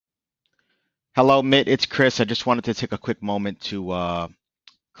Hello, Mitt. It's Chris. I just wanted to take a quick moment to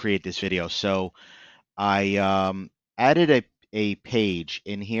create this video. So I added a page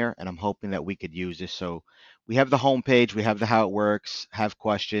in here, and I'm hoping that we could use this. So we have the home page, we have the how it works, have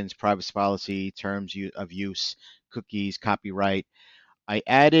questions, privacy policy, of use, cookies, copyright. I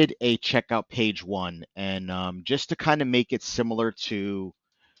added a checkout page one, and just to kind of make it similar to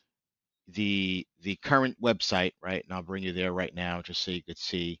the current website, right? And I'll bring you there right now, just so you could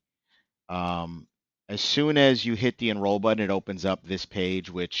see. Um, as soon as you hit the enroll button, it opens up this page,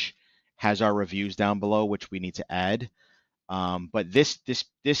 which has our reviews down below, which we need to add. But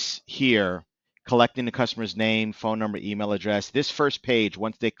this here, collecting the customer's name, phone number, email address, this first page,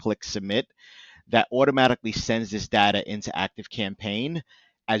 once they click submit, that automatically sends this data into ActiveCampaign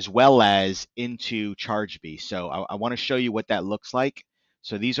as well as into Chargebee. So I want to show you what that looks like.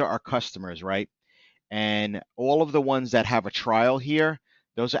 So these are our customers, right? And all of the ones that have a trial here,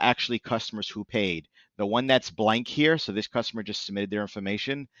 those are actually customers who paid. The one that's blank here, so this customer just submitted their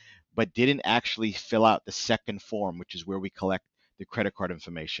information, but didn't actually fill out the second form, which is where we collect the credit card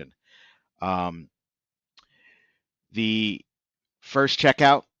information. Um, the first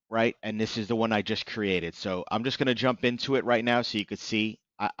checkout, right? And this is the one I just created. So I'm just going to jump into it right now so you could see.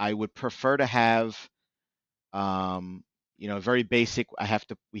 I would prefer to have um, very basic.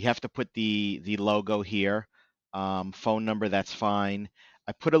 We have to put the logo here. Phone number, that's fine.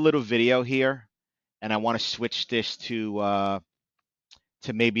 I put a little video here, and I want to switch this to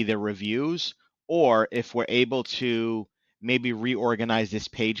maybe the reviews, or if we're able to maybe reorganize this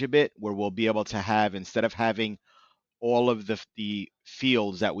page a bit, where we'll be able to have, instead of having all of the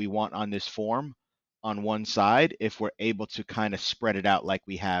fields that we want on this form on one side, if we're able to kind of spread it out like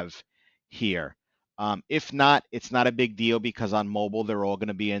we have here. If not, it's not a big deal because on mobile they're all going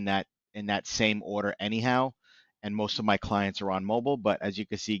to be in that same order anyhow, and most of my clients are on mobile. But as you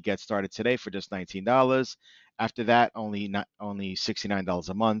can see, get started today for just $19. After that, only $69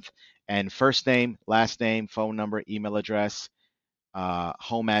 a month. And first name, last name, phone number, email address,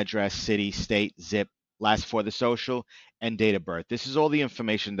 home address, city, state, zip, last for the social, and date of birth. This is all the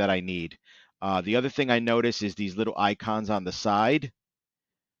information that I need. The other thing I notice is these little icons on the side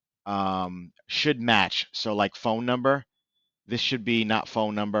should match. So like phone number, this should be not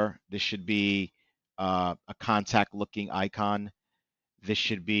phone number. This should be a contact looking icon. This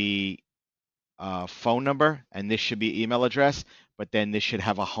should be phone number, and this should be email address, but then this should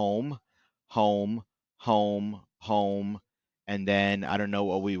have a home, home, and then I don't know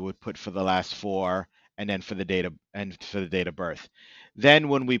what we would put for the last four, and then for the date of birth. Then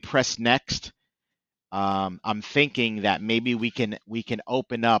when we press next, I'm thinking that maybe we can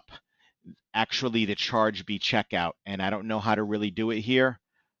open up actually the Chargebee checkout, and I don't know how to really do it here,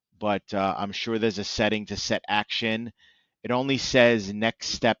 but I'm sure there's a setting to set action. It only says next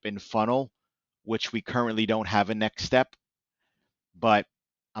step in funnel, which we currently don't have a next step, but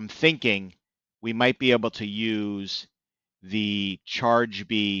I'm thinking we might be able to use the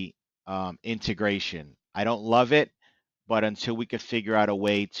Chargebee integration. I don't love it, but until we could figure out a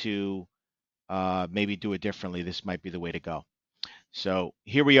way to maybe do it differently, this might be the way to go. So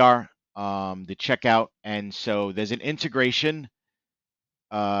here we are, the checkout. And so there's an integration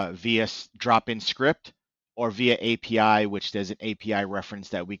via drop-in script or via API, which there's an API reference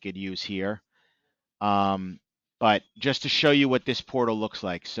that we could use here. But just to show you what this portal looks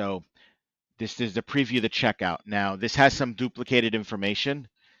like. So this is the preview of the checkout. Now, this has some duplicated information.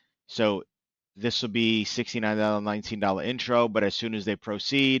 So this will be $69, $19 intro, but as soon as they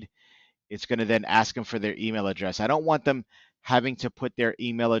proceed, it's going to then ask them for their email address. I don't want them having to put their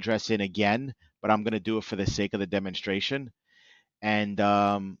email address in again, but I'm going to do it for the sake of the demonstration. And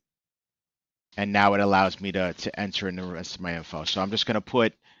now it allows me to enter in the rest of my info. So I'm just going to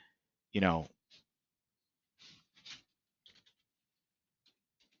put, you know,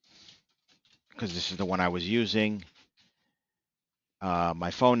 because this is the one I was using,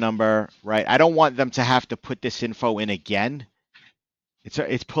 my phone number, right? I don't want them to have to put this info in again.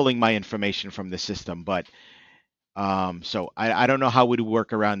 It's pulling my information from the system, but so I don't know how we'd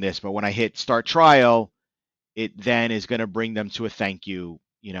work around this, but when I hit start trial, it then is going to bring them to a thank you,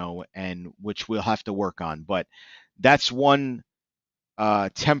 and which we'll have to work on. But that's one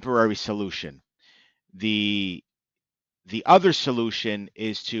temporary solution. The the other solution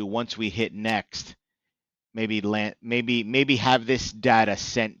is to, once we hit next, maybe have this data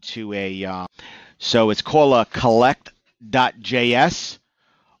sent to a so it's called a collect.js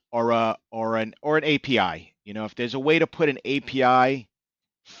or an API. If there's a way to put an API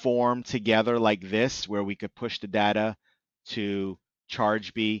form together like this, where we could push the data to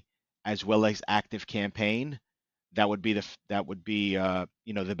Chargebee as well as ActiveCampaign, that would be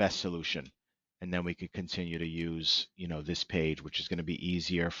the best solution. and then we could continue to use, this page, which is going to be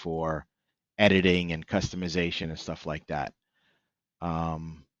easier for editing and customization and stuff like that.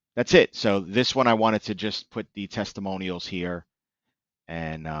 That's it. So this one I wanted to just put the testimonials here,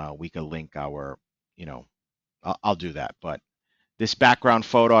 and we could link our, I'll do that. But this background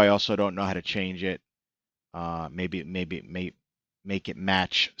photo, I also don't know how to change it. Maybe make it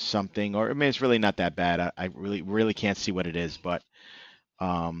match something, or I mean, it's really not that bad. I really can't see what it is, but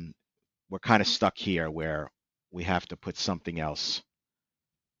we're kind of stuck here where we have to put something else,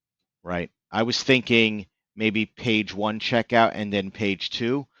 right? I was thinking maybe page 1 checkout and then page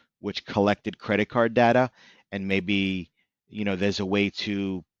 2, which collected credit card data, and maybe, there's a way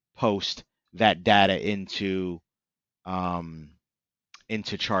to post that data into Chargebee.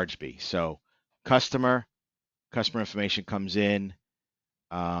 So customer information comes in,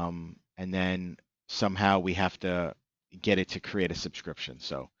 and then somehow we have to get it to create a subscription.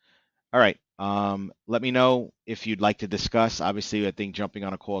 So, all right. Let me know if you'd like to discuss. Obviously, I think jumping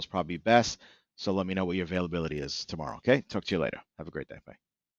on a call is probably best. So let me know what your availability is tomorrow. Okay. Talk to you later. Have a great day. Bye.